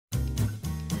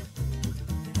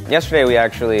Yesterday we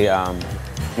actually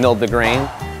milled the grain,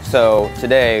 so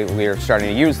today we are starting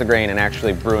to use the grain and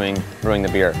actually brewing the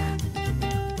beer.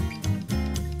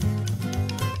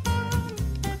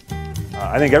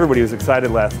 I think everybody was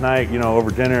excited last night. You know,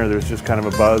 over dinner there's just kind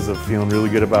of a buzz of feeling really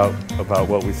good about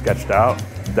what we sketched out.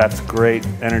 That's great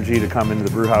energy to come into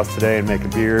the brew house today and make a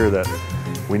beer that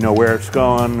we know where it's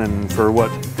going and for what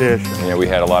dish. You know, we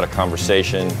had a lot of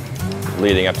conversation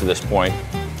leading up to this point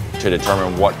to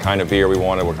determine what kind of beer we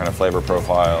wanted, what kind of flavor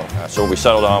profile. So what we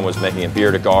settled on was making a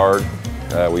beer to guard.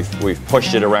 We've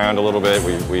pushed it around a little bit.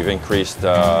 We've increased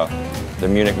the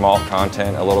Munich malt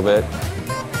content a little bit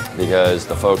because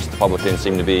the folks at the Publican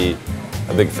seem to be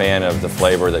a big fan of the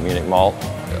flavor that Munich malt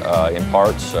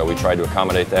imparts. So we tried to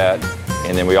accommodate that.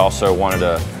 And then we also wanted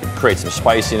to create some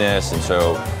spiciness, and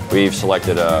so we've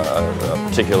selected a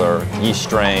particular yeast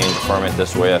strain to ferment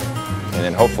this with. And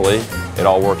then hopefully it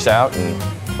all works out, and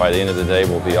by the end of the day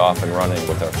we'll be off and running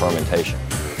with our fermentation.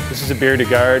 This is a beer to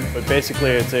guard, but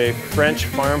basically it's a French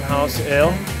farmhouse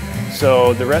ale.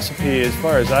 So the recipe, as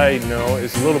far as I know,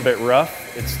 is a little bit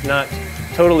rough. It's not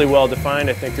totally well defined.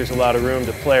 I think there's a lot of room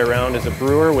to play around as a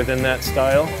brewer within that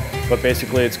style. But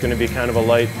basically it's going to be kind of a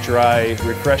light, dry,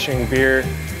 refreshing beer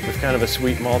with kind of a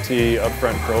sweet, malty,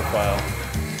 upfront profile.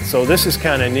 So this is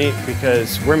kind of neat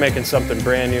because we're making something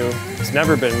brand new. It's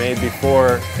never been made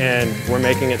before, and we're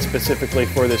making it specifically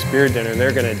for this beer dinner.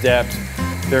 They're going to adapt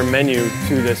their menu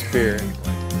to this beer.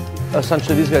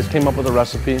 Essentially, these guys came up with a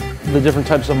recipe, the different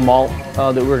types of malt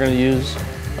that we're going to use.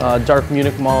 Dark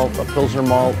Munich malt, a Pilsner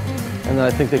malt, and then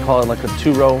I think they call it like a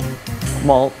two-row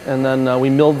malt. And then we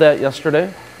milled that yesterday.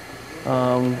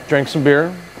 Drank some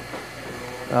beer,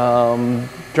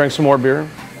 drank some more beer.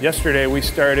 Yesterday we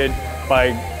started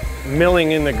by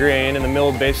milling in the grain, and the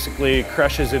mill basically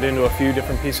crushes it into a few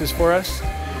different pieces for us.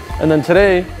 And then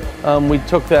today we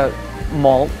took that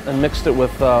malt and mixed it with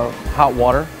hot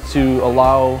water to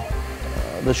allow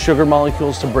the sugar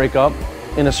molecules to break up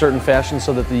in a certain fashion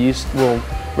so that the yeast will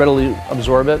readily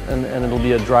absorb it, and it'll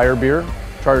be a drier beer,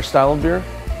 drier style of beer.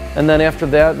 And then after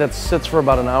that, that sits for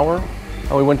about an hour.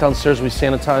 We went downstairs, we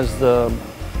sanitized the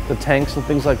tanks and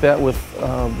things like that with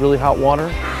really hot water,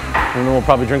 and then we'll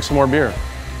probably drink some more beer.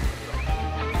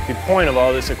 The point of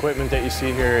all this equipment that you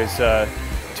see here is to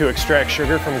extract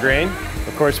sugar from grain.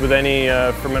 Of course, with any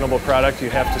fermentable product, you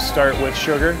have to start with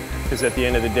sugar, because at the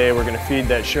end of the day, we're going to feed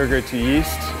that sugar to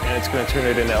yeast, and it's going to turn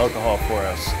it into alcohol for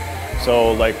us.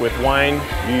 So like with wine,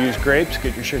 you use grapes,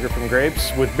 get your sugar from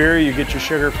grapes. With beer, you get your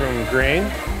sugar from grain.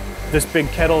 This big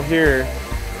kettle here,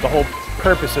 the whole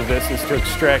purpose of this is to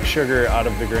extract sugar out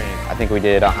of the grain. I think we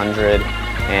did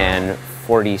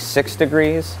 146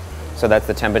 degrees, so that's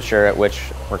the temperature at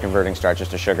which we're converting starches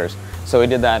to sugars. So we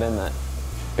did that in that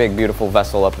big beautiful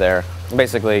vessel up there.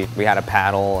 Basically we had a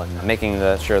paddle and making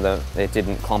sure that it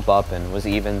didn't clump up and was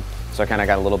even, so I kind of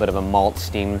got a little bit of a malt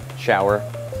steam shower,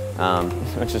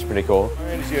 which is pretty cool. All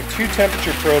right, you have two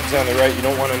temperature probes on the right. You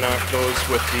don't want to knock those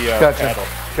with the paddle.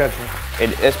 Gotcha.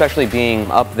 Especially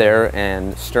being up there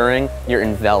and stirring, you're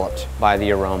enveloped by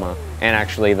the aroma and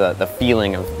actually the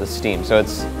feeling of the steam. So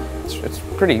it's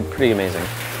pretty amazing.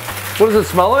 What does it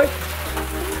smell like?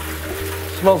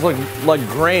 It smells like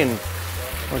grain,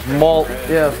 like malt.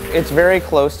 Yeah. It's very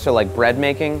close to like bread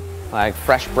making, like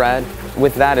fresh bread.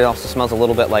 With that, it also smells a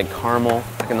little bit like caramel.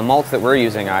 Like in the malts that we're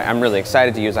using, I'm really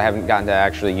excited to use. I haven't gotten to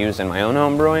actually use in my own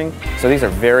home brewing. So these are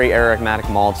very aromatic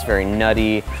malts, very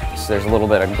nutty. So there's a little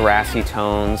bit of grassy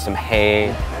tones, some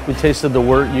hay. We tasted the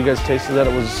wort. You guys tasted that.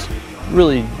 It was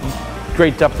really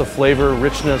great depth of flavor,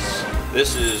 richness.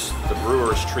 This is the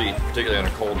brewer's treat, particularly on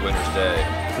a cold winter's day.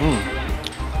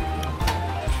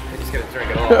 I just gotta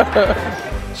drink it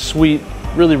all. Sweet,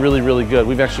 really good.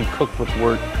 We've actually cooked with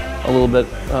wort a little bit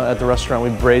at the restaurant.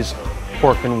 We braised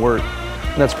pork and wort,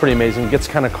 and that's pretty amazing. It gets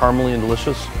kind of caramely and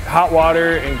delicious. Hot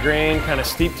water and grain kind of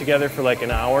steep together for like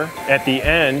an hour. At the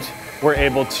end, we're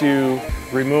able to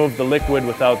remove the liquid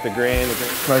without the grain.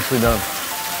 Nicely done.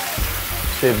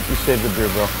 You saved the beer,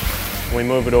 bro. We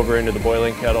move it over into the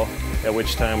boiling kettle, at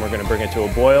which time we're going to bring it to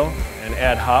a boil and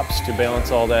add hops to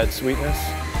balance all that sweetness.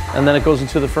 And then it goes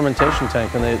into the fermentation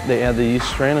tank, and they add the yeast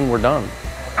strain, and we're done.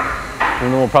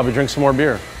 And then we'll probably drink some more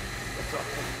beer.